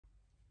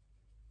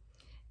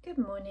Good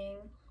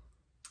morning.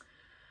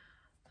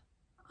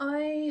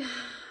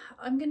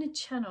 I'm going to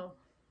channel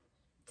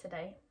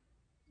today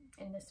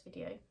in this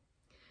video.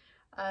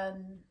 Not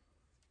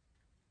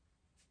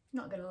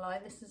going to lie,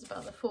 this is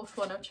about the fourth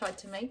one I've tried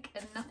to make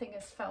and nothing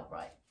has felt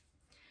right.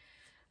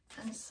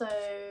 And so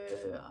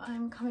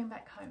I'm coming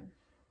back home.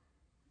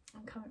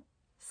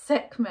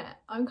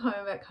 Sekhmet, I'm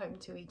coming back home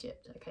to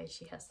Egypt. Okay,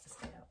 she has to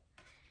stay out.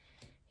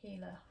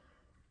 Healer,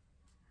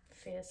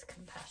 fierce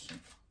compassion.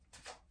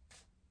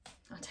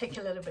 I'll take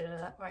a little bit of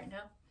that right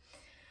now.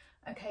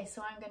 Okay,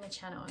 so I'm going to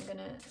channel. I'm going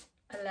to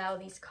allow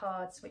these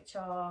cards, which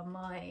are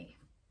my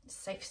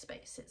safe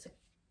space. It's a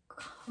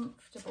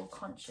comfortable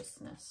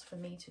consciousness for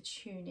me to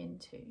tune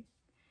into,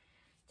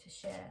 to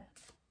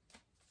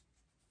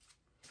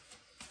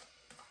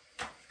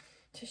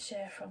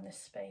share from this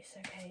space.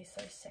 Okay,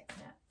 so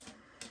Sekhmet.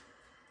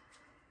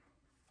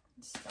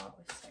 Let's start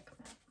with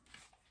Sekhmet.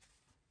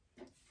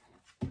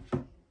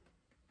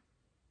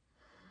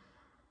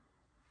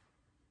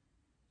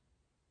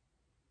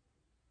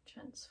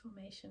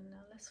 Transformation.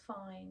 Now let's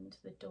find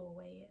the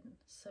doorway in.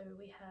 So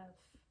we have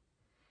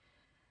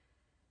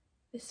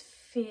this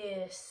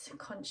fierce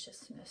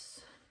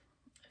consciousness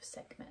of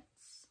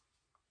Sekhmet's.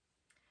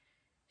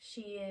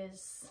 She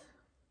is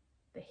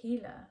the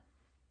healer,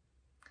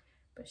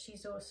 but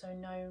she's also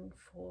known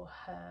for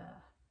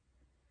her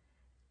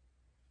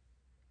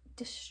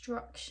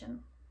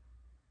destruction.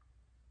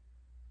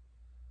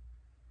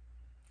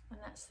 And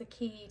that's the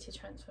key to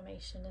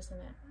transformation, isn't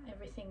it?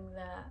 Everything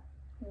that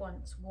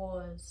once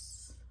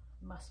was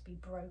must be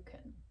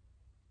broken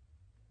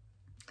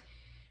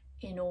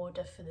in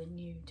order for the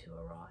new to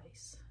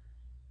arise.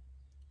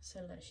 So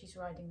look, she's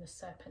riding the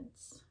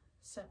serpents,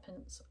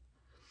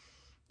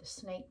 the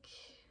snake,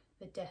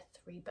 the death,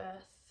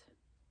 rebirth,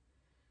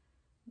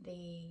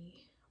 the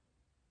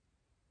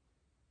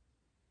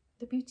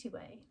beauty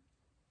way,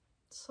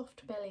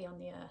 soft belly on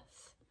the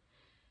earth,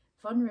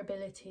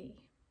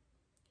 vulnerability,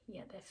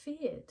 yet they're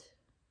feared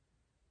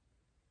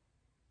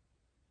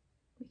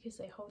because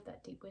they hold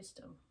that deep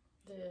wisdom,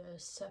 the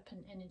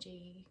serpent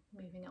energy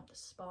moving up the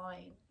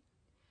spine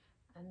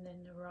and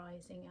then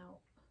arising out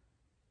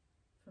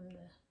from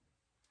the,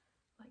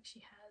 like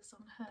she has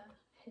on her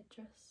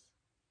headdress.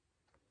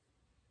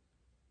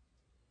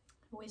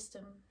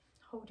 Wisdom,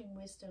 holding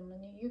wisdom,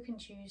 and you can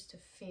choose to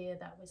fear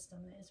that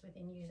wisdom that is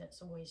within you,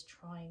 that's always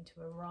trying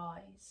to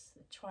arise,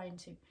 trying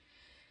to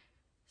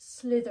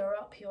slither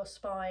up your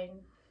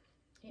spine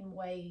in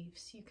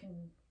waves. You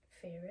can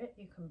fear it,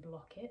 you can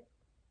block it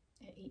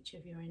at each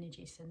of your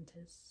energy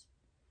centers,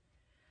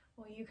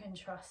 or you can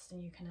trust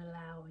and you can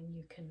allow and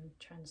you can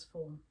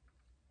transform.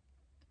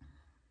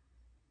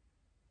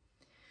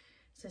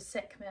 So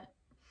Sekhmet,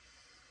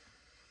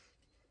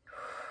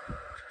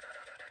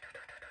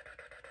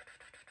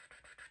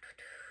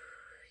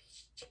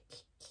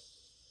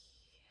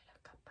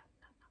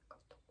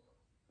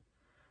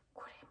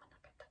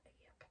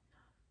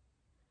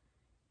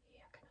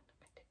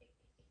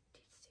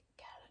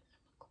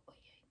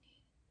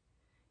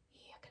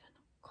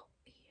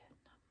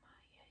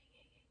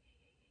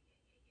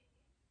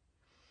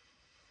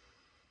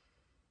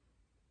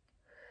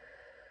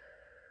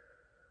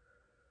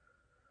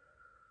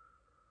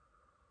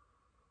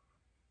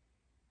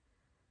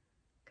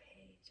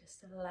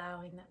 just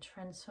allowing that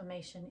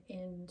transformation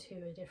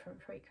into a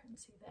different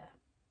frequency there.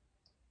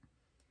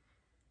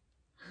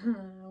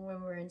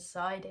 When we're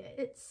inside it,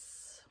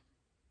 it's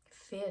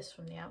fierce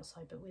from the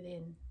outside, but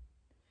within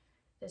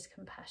there's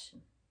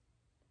compassion,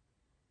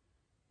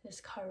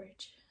 there's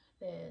courage,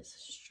 there's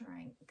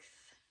strength.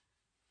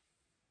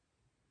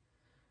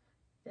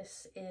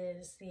 This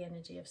is the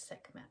energy of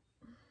Sekhmet,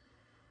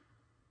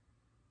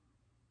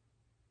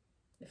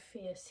 the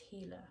fierce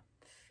healer,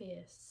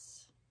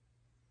 fierce,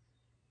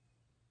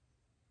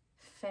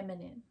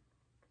 feminine,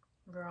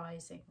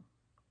 rising.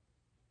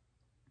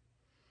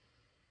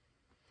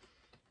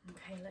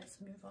 Okay,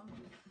 let's move on.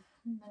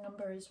 The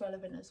number is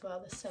relevant as well,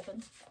 the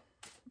 7.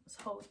 Let's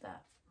hold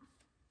that.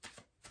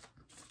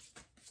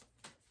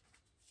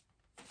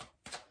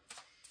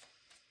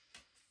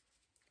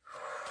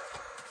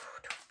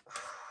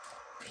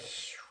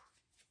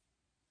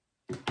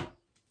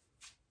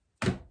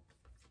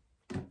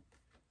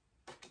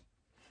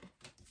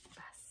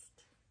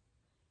 Bast.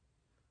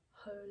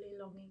 Holy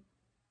longing.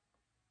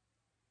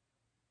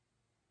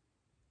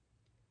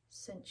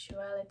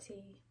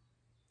 Sensuality.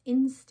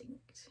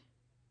 Instinct,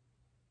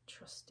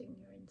 trusting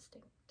your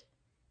instinct.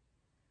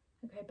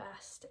 Okay,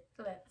 Bast,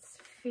 let's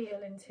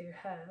feel into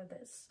her.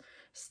 Let's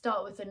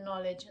start with the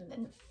knowledge and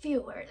then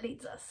feel where it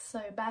leads us.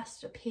 So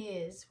Bast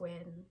appears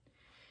when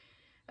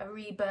a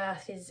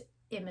rebirth is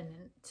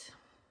imminent.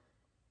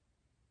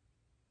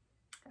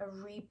 A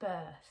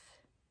rebirth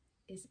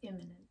is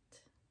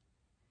imminent.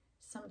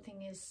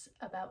 Something is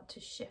about to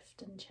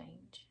shift and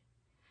change.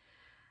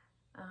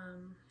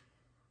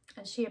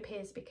 And she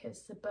appears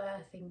because the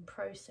birthing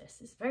process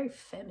is very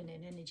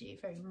feminine energy,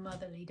 very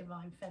motherly,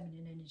 divine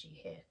feminine energy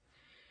here.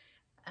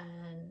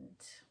 And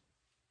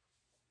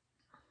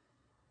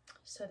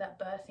so that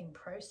birthing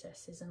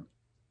process is an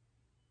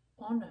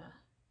honor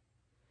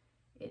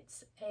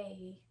It's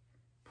a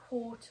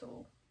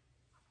portal,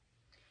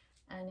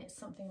 and it's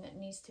something that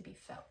needs to be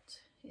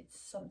felt. It's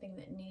something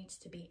that needs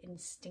to be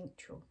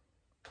instinctual.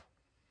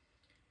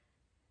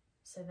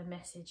 So the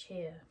message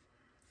here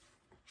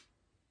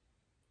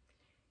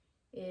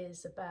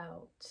is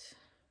about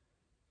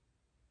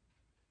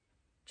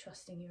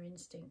trusting your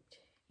instinct.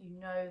 You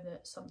know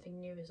that something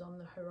new is on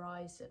the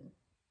horizon.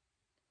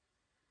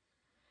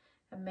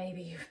 And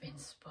maybe you've been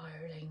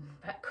spiraling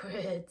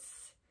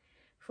backwards,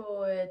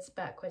 forwards,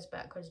 backwards,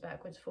 backwards,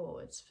 backwards,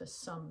 forwards for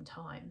some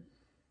time.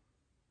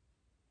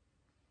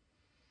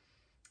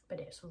 But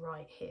it's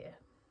right here.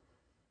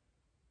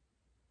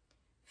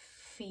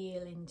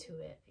 Feel into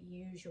it.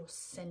 Use your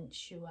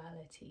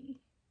sensuality.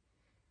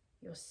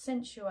 Your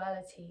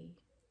sensuality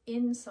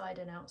inside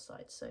and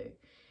outside. So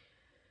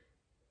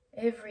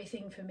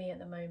everything for me at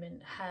the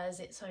moment has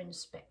its own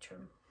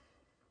spectrum.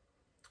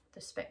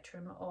 The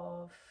spectrum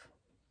of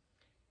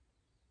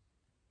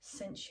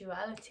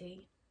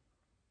sensuality,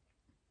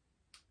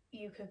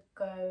 you could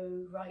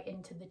go right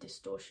into the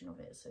distortion of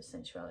it. So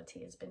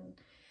sensuality has been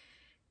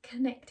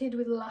connected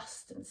with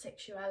lust and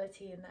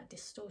sexuality in that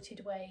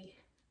distorted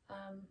way.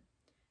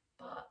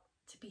 But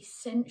to be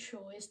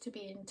sensual is to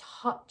be in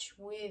touch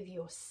with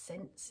your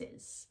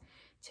senses,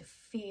 to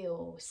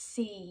feel,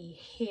 see,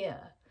 hear,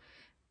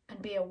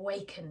 and be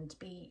awakened,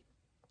 be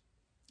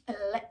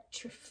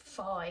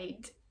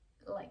electrified,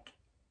 like,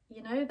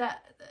 you know,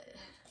 that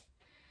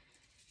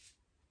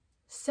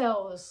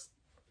cells,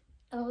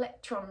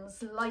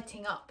 electrons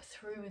lighting up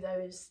through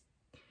those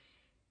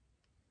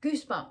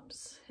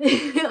goosebumps.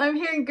 I'm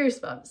hearing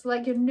goosebumps,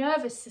 like your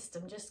nervous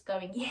system just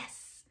going,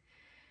 yes.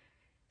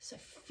 So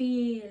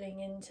feeling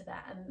into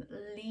that and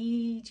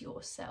lead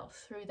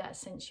yourself through that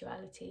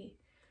sensuality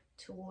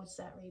towards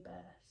that rebirth.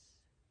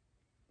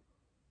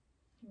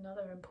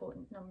 Another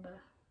important number,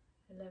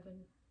 11.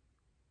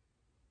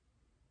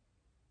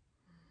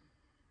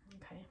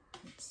 Okay,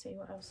 let's see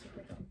what else have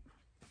we got.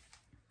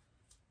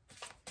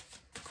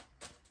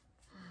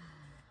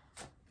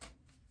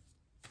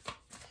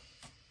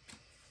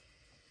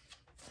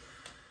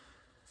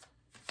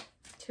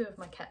 Two of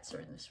my cats are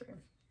in this room.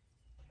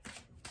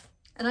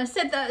 And I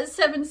said that at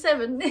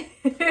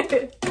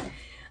 7-7.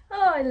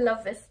 Oh, I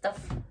love this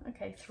stuff.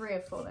 Okay, 3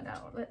 have fallen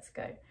out. Let's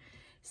go.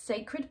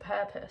 Sacred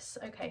purpose.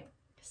 Okay,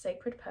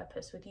 sacred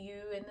purpose with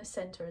you in the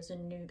center as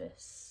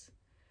Anubis.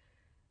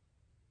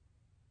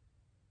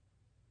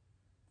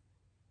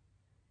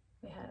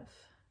 We have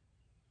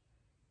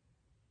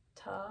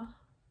Ta.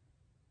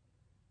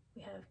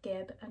 We have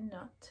Geb and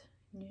Nut.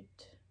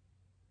 Nut.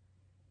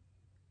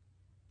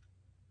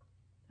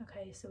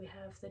 Okay, so we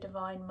have the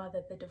Divine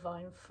Mother, the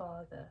Divine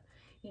Father.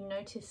 You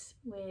notice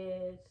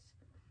with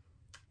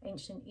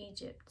ancient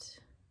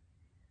Egypt,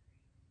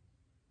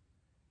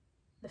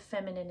 the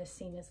feminine is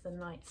seen as the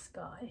night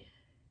sky,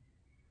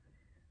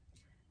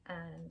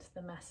 and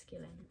the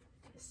masculine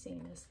is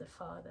seen as the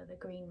father, the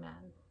green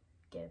man,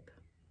 Geb,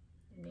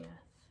 in the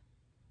earth.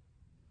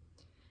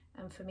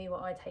 And for me,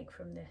 what I take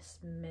from this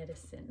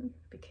medicine,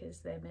 because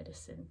their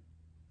medicine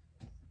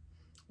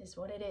is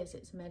what it is,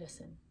 it's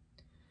medicine,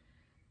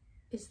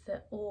 is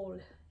that all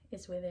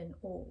is within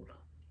all.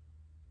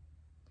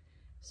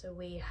 So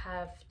we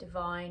have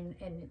divine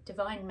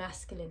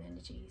masculine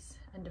energies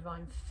and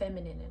divine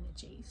feminine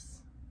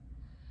energies,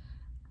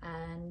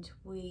 and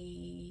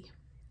we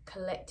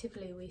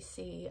collectively we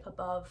see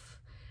above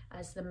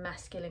as the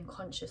masculine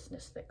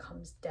consciousness that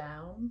comes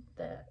down,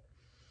 that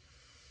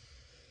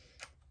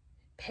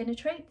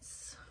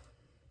penetrates,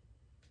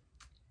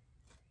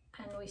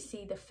 and we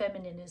see the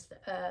feminine as the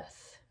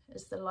earth,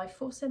 as the life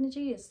force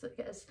energy,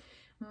 as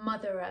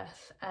Mother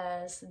Earth,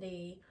 as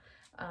the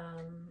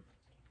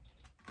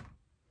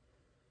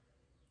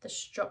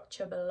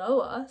structure below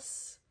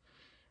us,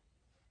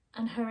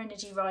 and her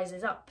energy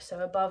rises up.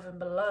 So above and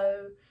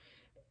below,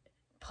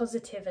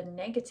 positive and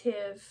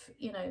negative,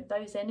 you know,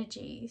 those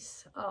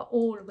energies are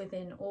all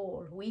within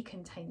all. We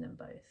contain them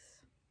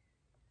both.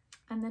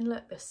 And then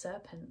look, the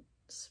serpent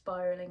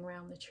spiraling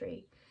around the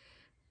tree.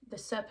 The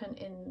serpent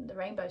in the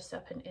rainbow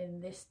serpent in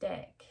this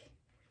deck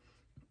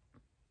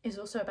is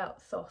also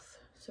about Thoth.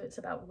 So it's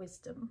about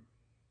wisdom.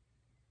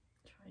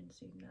 Try and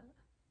zoom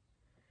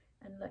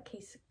that. And look,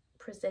 he's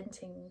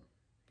presenting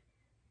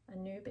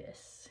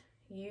Anubis,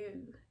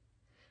 you.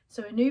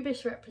 So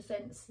Anubis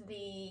represents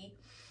the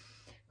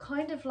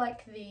kind of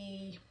like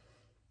the,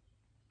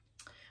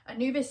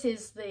 Anubis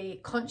is the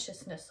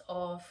consciousness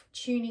of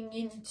tuning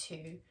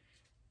into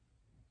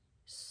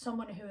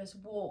someone who has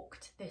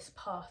walked this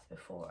path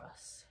before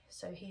us.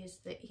 So he's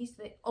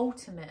the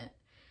ultimate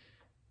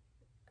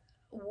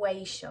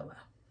way shower.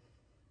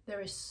 There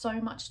is so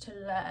much to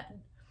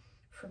learn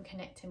from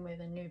connecting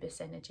with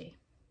Anubis energy.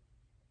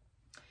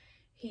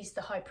 He's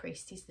the high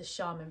priest, he's the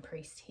shaman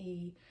priest.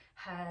 He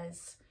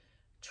has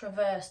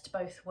traversed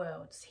both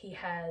worlds. He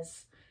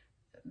has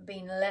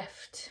been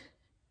left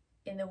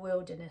in the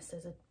wilderness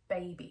as a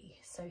baby,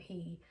 so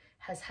he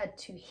has had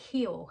to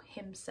heal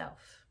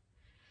himself.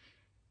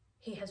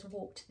 He has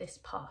walked this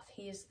path.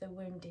 He is the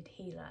wounded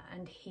healer,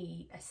 and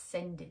he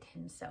ascended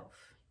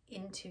himself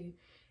into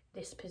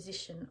this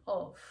position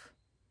of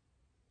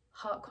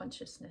heart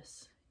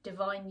consciousness,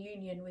 divine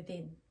union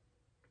within.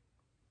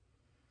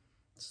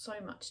 So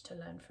much to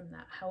learn from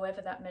that,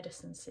 however that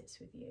medicine sits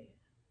with you.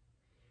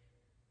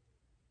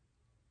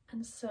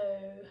 And so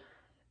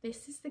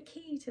this is the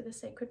key to the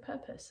sacred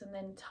purpose. And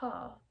then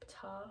Ptah,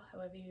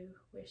 however you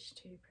wish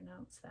to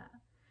pronounce that,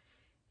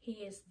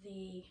 he is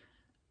the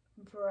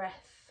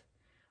breath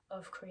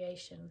of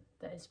creation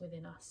that is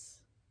within us.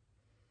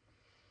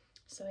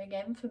 So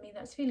again, for me,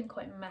 that's feeling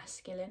quite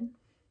masculine,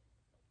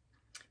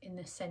 in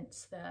the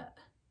sense that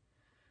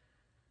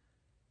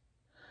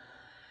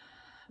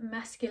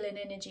masculine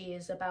energy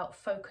is about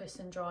focus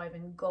and drive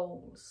and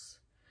goals,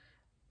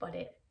 but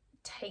it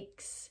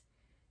takes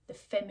the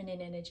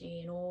feminine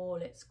energy in all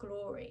its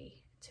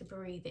glory to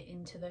breathe it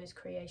into those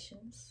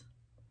creations.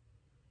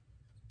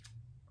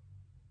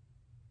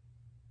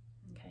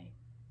 Okay.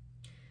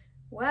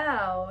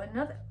 Wow,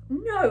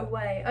 no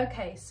way.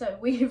 Okay, so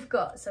we've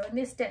got, so in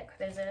this deck,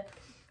 there's a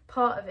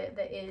part of it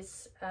that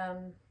is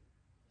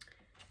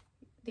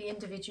the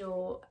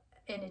individual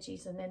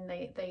energies, and then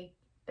they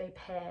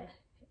pair,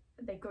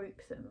 they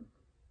group them.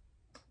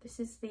 This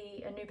is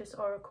the Anubis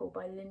Oracle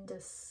by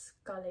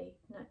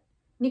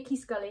Nikki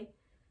Scully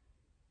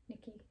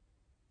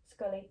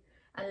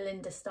and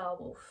Linda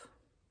Starwolf.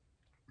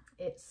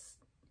 It's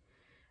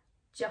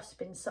just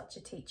been such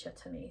a teacher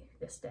to me,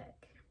 this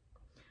deck.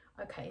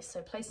 Okay,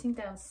 so placing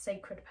down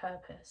sacred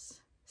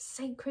purpose.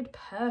 Sacred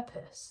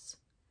purpose.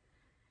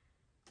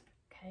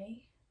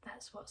 Okay,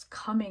 that's what's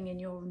coming in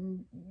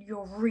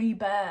your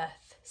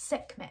rebirth.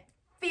 Sekhmet,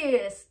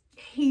 fierce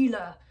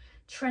healer,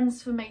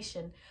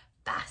 transformation,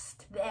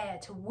 fast there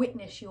to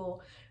witness your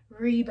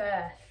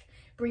rebirth,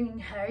 bringing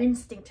her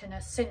instinct and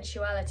her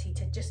sensuality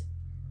to just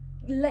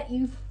let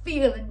you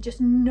feel and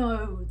just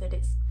know that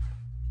it's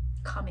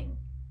coming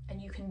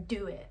and you can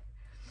do it.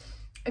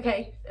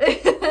 Okay.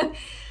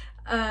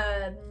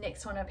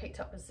 Next one I picked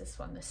up was this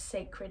one, the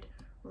sacred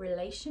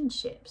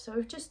relationship. So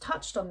we've just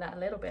touched on that a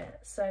little bit.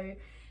 So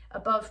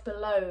above,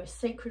 below,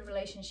 sacred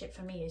relationship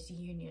for me is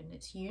union.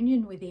 It's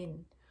union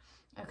within.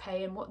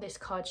 Okay, and what this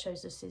card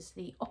shows us is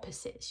the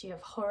opposites. You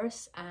have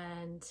Horus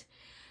and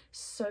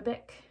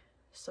Sobek,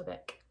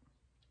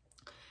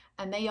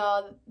 and they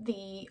are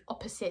the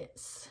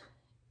opposites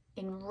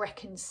in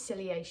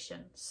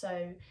reconciliation.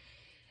 So,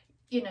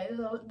 you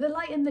know, the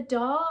light and the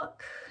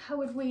dark, how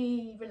would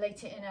we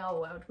relate it in our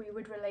world? We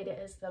would relate it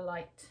as the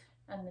light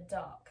and the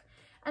dark.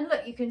 And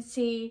look, you can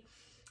see,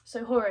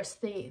 so Horus,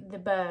 the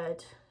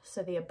bird,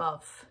 so the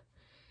above,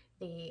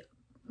 the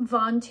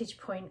vantage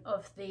point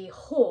of the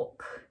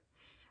hawk,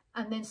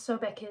 and then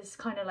Sobek is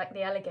kind of like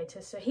the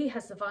alligator, so he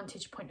has the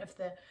vantage point of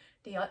the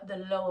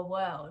lower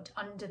world,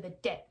 under the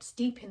depths,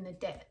 deep in the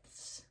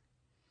depths.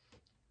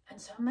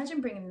 And so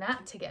imagine bringing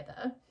that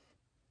together.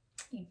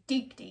 You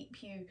dig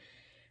deep, you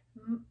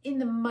in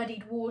the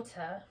muddied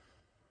water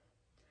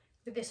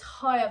with this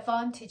higher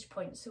vantage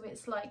point, so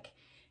it's like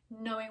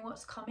knowing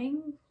what's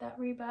coming, that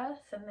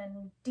rebirth, and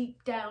then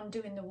deep down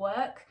doing the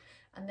work.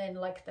 And then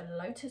like the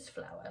lotus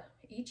flower,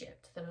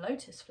 Egypt, the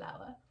lotus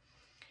flower,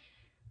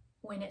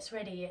 when it's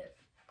ready, it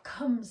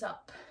comes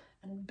up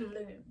and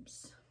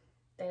blooms.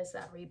 There's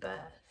that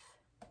rebirth.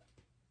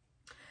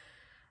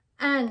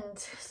 And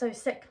so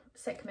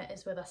Sekhmet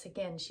is with us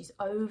again. She's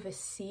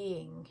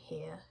overseeing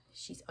here.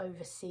 She's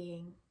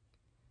overseeing.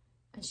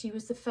 And she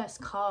was the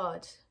first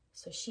card.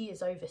 So she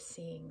is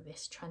overseeing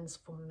this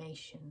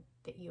transformation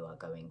that you are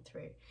going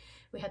through.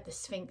 We had the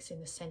Sphinx in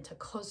the center,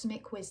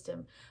 cosmic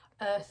wisdom,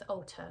 earth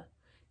altar,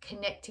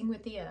 connecting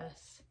with the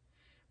earth,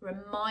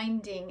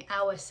 reminding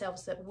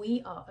ourselves that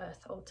we are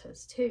earth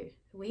altars too.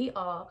 We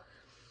are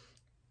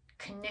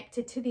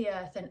connected to the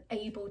earth and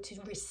able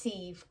to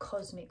receive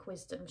cosmic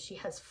wisdom. She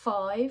has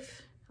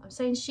 5, I'm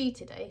saying she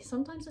today,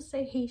 sometimes I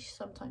say he,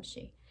 sometimes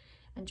she,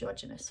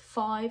 androgynous,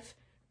 5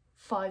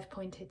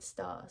 5-pointed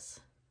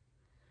stars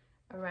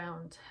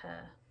around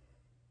her.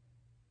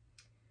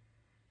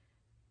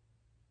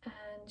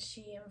 And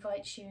she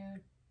invites you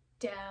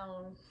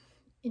down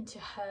into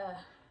her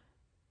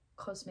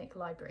cosmic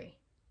library.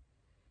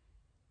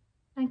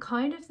 And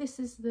kind of this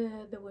is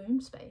the womb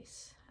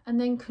space. And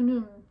then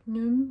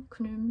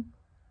Khnum,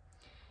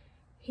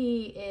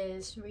 he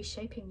is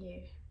reshaping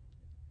you.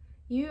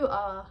 You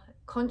are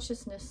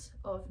consciousness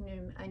of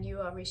Khnum and you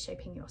are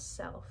reshaping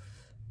yourself.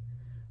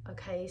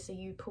 Okay, so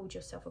you pulled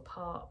yourself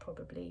apart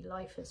probably.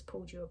 Life has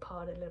pulled you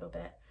apart a little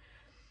bit.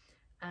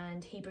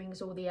 And he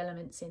brings all the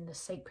elements in, the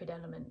sacred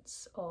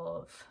elements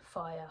of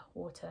fire,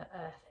 water,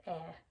 earth,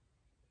 air.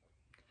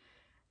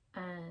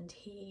 And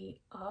he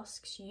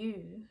asks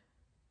you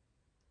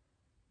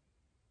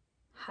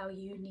how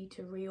you need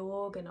to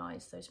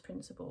reorganize those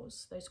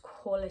principles, those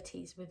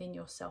qualities within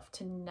yourself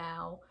to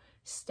now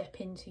step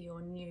into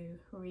your new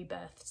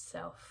rebirthed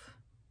self.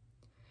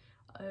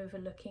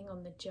 Overlooking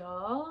on the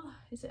jar,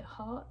 is it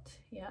heart?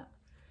 Yeah,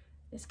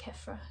 is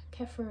Kefra.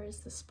 Kefra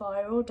is the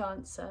spiral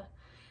dancer,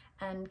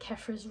 and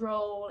Kefra's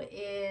role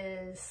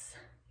is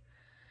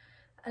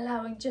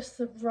allowing just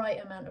the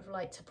right amount of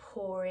light to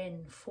pour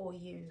in for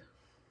you.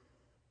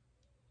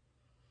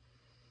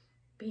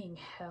 being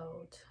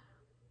held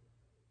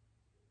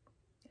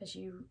as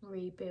you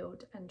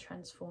rebuild and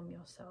transform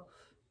yourself.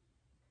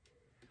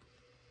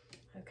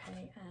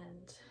 Okay,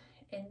 and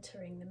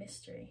entering the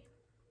mystery.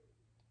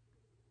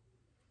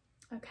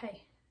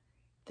 Okay,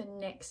 the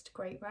next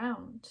great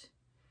round.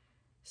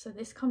 So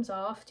this comes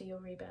after your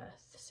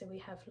rebirth. So we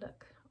have,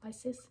 look,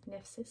 Isis,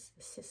 Nephthys,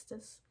 the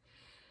sisters,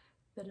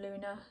 the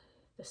lunar,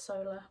 the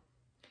solar,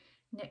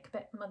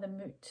 Nekbet Mother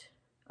Mut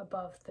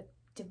above, the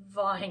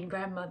divine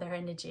grandmother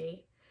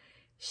energy.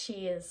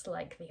 She is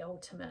like the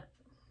ultimate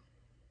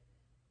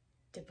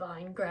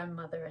divine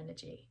grandmother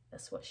energy.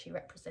 That's what she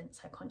represents,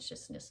 her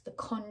consciousness. The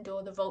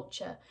condor, the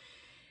vulture,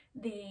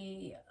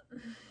 the,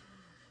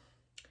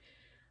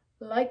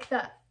 like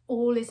that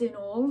all is in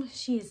all,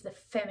 she is the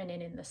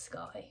feminine in the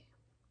sky.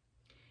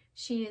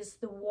 She is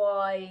the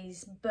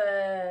wise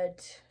bird,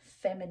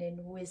 feminine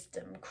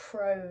wisdom,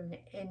 crone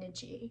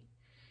energy.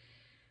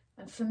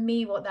 And for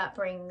me, what that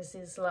brings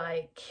is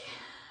like,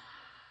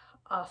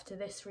 after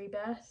this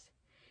rebirth,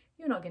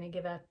 you're not going to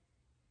give a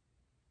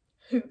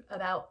hoot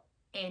about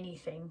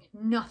anything.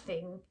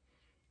 Nothing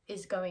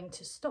is going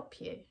to stop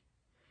you.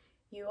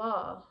 You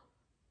are.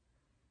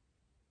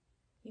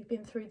 You've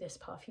been through this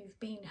path. You've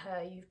been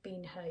her. You've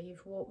been her.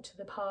 You've walked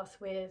the path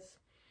with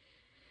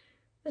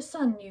the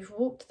sun. You've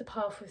walked the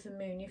path with the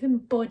moon. You've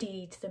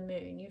embodied the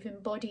moon. You've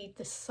embodied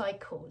the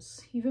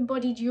cycles. You've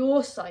embodied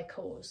your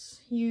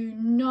cycles. You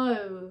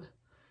know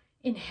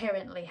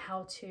inherently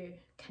how to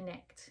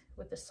connect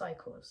with the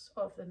cycles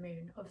of the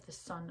moon, of the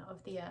sun,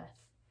 of the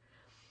earth.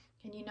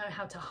 And you know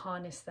how to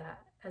harness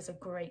that as a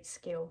great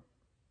skill.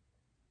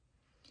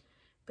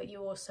 But you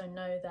also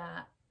know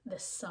that the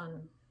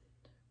sun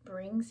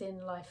brings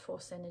in life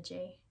force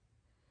energy.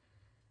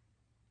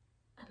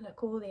 And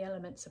look, all the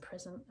elements are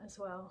present as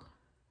well.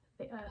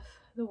 The earth,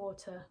 the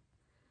water,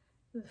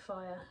 the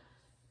fire,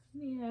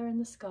 the air and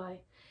the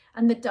sky.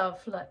 And the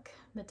dove, look,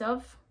 the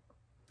dove,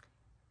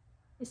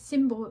 it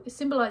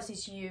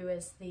symbolizes you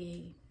as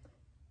the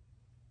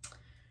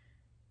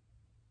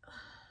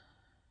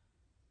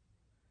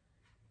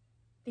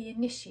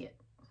initiate.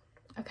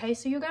 Okay,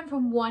 so you're going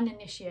from one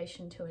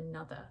initiation to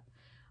another,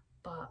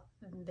 but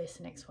this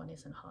next one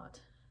isn't hard.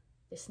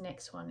 This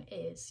next one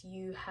is,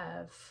 you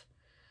have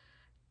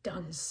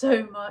done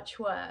so much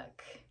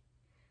work,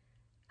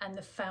 and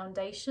the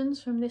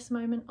foundations from this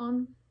moment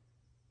on,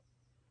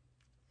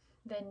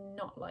 they're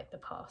not like the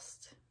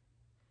past.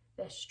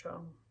 They're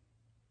strong.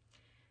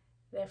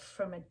 They're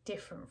from a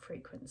different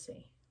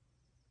frequency.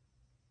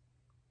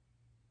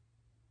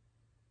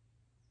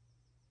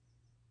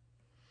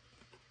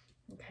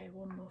 Okay,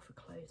 one more for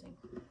closing.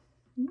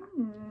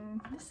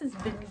 This has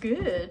been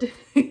good.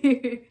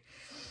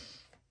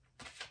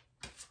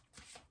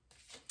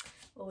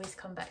 Always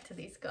come back to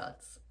these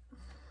cards.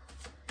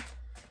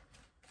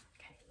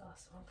 Okay,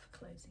 last one for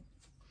closing.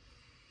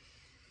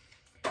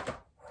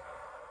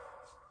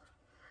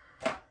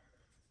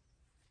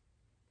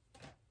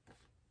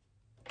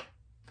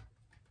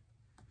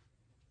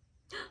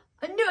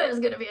 I knew it was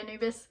going to be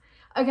Anubis.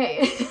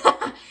 Okay,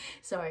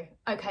 sorry.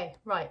 Okay,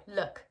 right,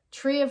 look.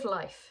 Tree of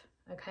life,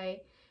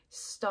 okay?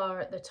 Star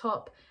at the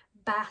top,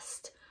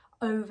 Bast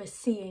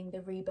overseeing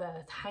the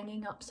rebirth,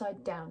 hanging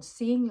upside down,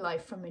 seeing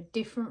life from a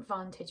different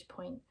vantage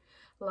point,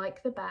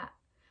 like the bat,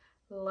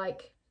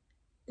 like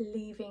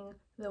leaving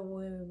the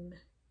womb.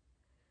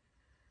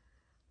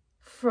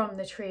 From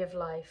the tree of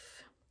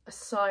life,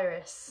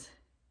 Osiris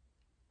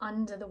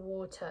under the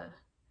water,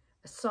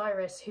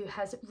 Osiris who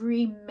has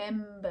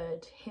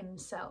remembered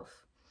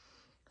himself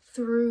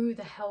through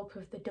the help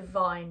of the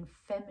divine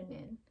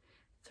feminine,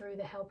 through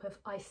the help of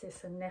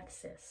Isis and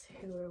Nephthys,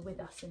 who were with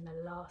us in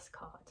the last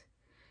card.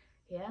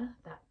 Yeah,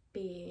 that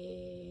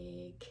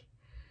big,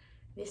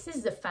 this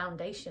is the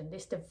foundation,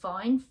 this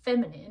divine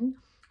feminine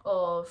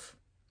of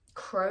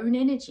crone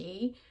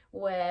energy,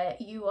 where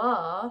you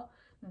are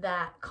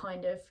that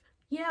kind of,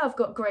 yeah, I've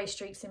got grey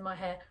streaks in my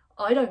hair,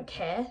 I don't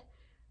care.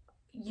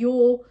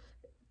 Your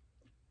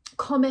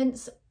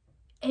comments,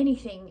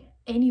 anything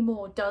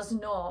anymore does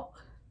not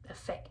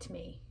affect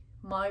me.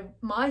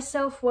 My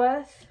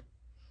self-worth,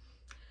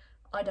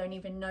 I don't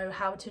even know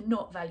how to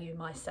not value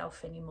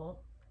myself anymore.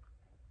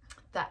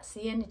 That's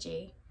the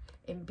energy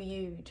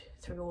imbued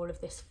through all of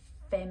this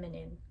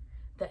feminine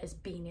that has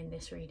been in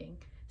this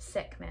reading.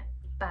 Sekhmet,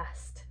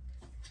 Bast,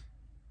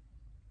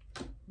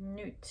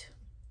 Nut,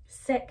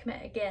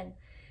 Sekhmet again.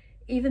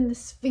 Even the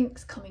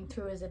Sphinx coming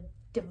through as a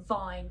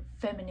divine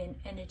feminine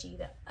energy,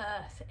 the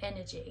earth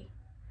energy.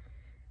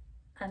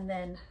 And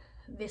then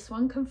this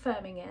one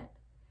confirming it,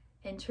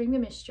 entering the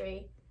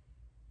mystery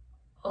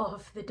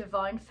of the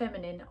divine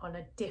feminine on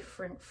a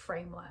different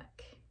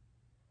framework.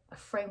 A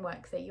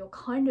framework that you're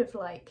kind of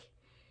like,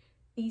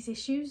 these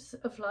issues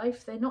of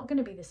life, they're not going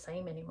to be the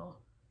same anymore.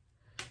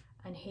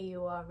 And here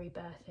you are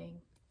rebirthing.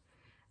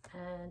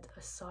 And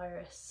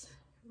Osiris,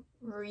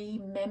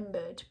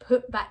 remembered,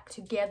 put back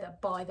together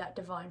by that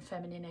divine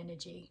feminine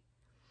energy.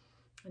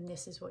 And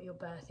this is what you're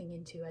birthing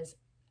into as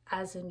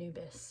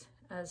Anubis,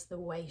 as the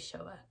way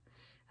shower,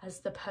 as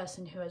the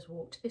person who has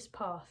walked this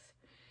path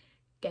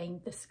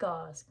gained the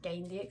scars,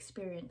 gained the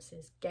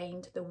experiences,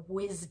 gained the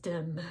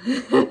wisdom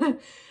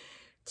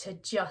to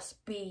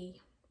just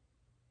be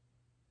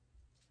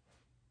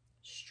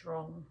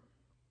strong,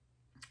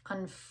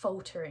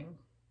 unfaltering.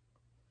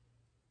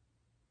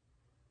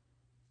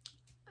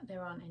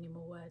 There aren't any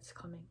more words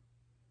coming.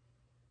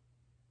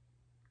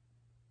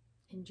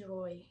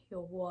 Enjoy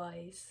your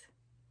wise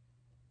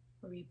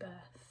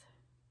rebirth.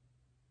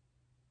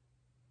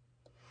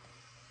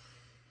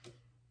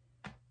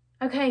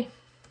 Okay,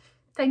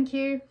 thank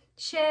you.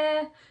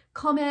 Share,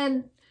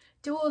 comment,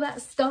 do all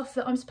that stuff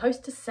that I'm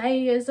supposed to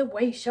say as a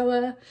way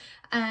shower,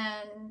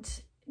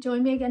 and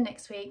join me again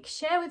next week.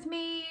 Share with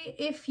me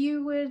if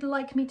you would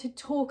like me to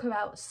talk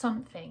about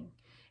something.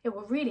 It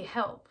will really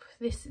help.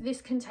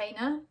 This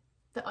container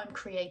that I'm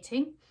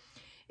creating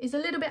is a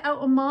little bit out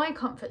of my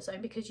comfort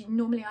zone, because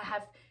normally I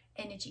have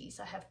energies,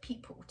 I have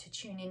people to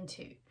tune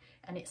into,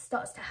 and it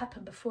starts to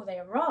happen before they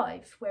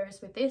arrive.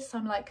 Whereas with this,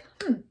 I'm like,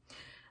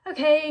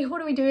 okay,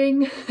 what are we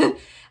doing?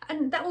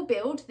 And that will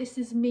build. This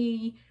is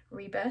me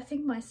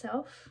rebirthing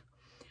myself.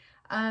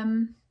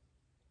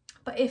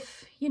 But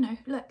if, you know,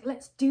 look,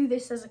 let's do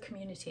this as a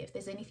community. If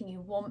there's anything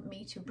you want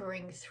me to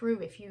bring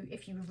through, if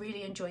you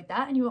really enjoyed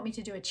that and you want me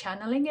to do a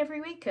channeling every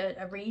week,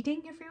 a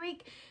reading every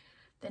week,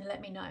 then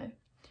let me know.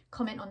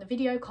 Comment on the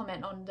video,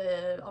 comment on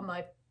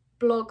my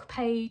blog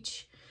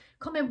page,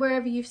 comment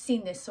wherever you've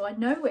seen this, so I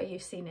know where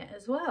you've seen it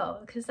as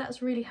well, because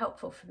that's really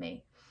helpful for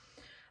me.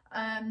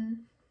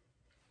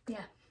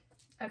 Yeah,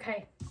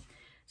 okay,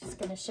 just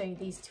going to show you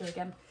these two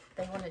again.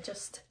 They want to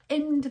just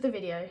end the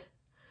video.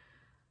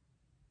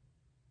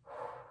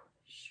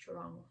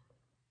 Strong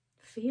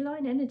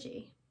feline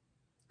energy,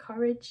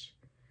 courage,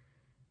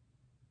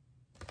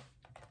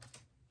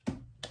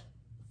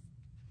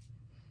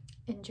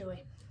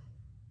 enjoy.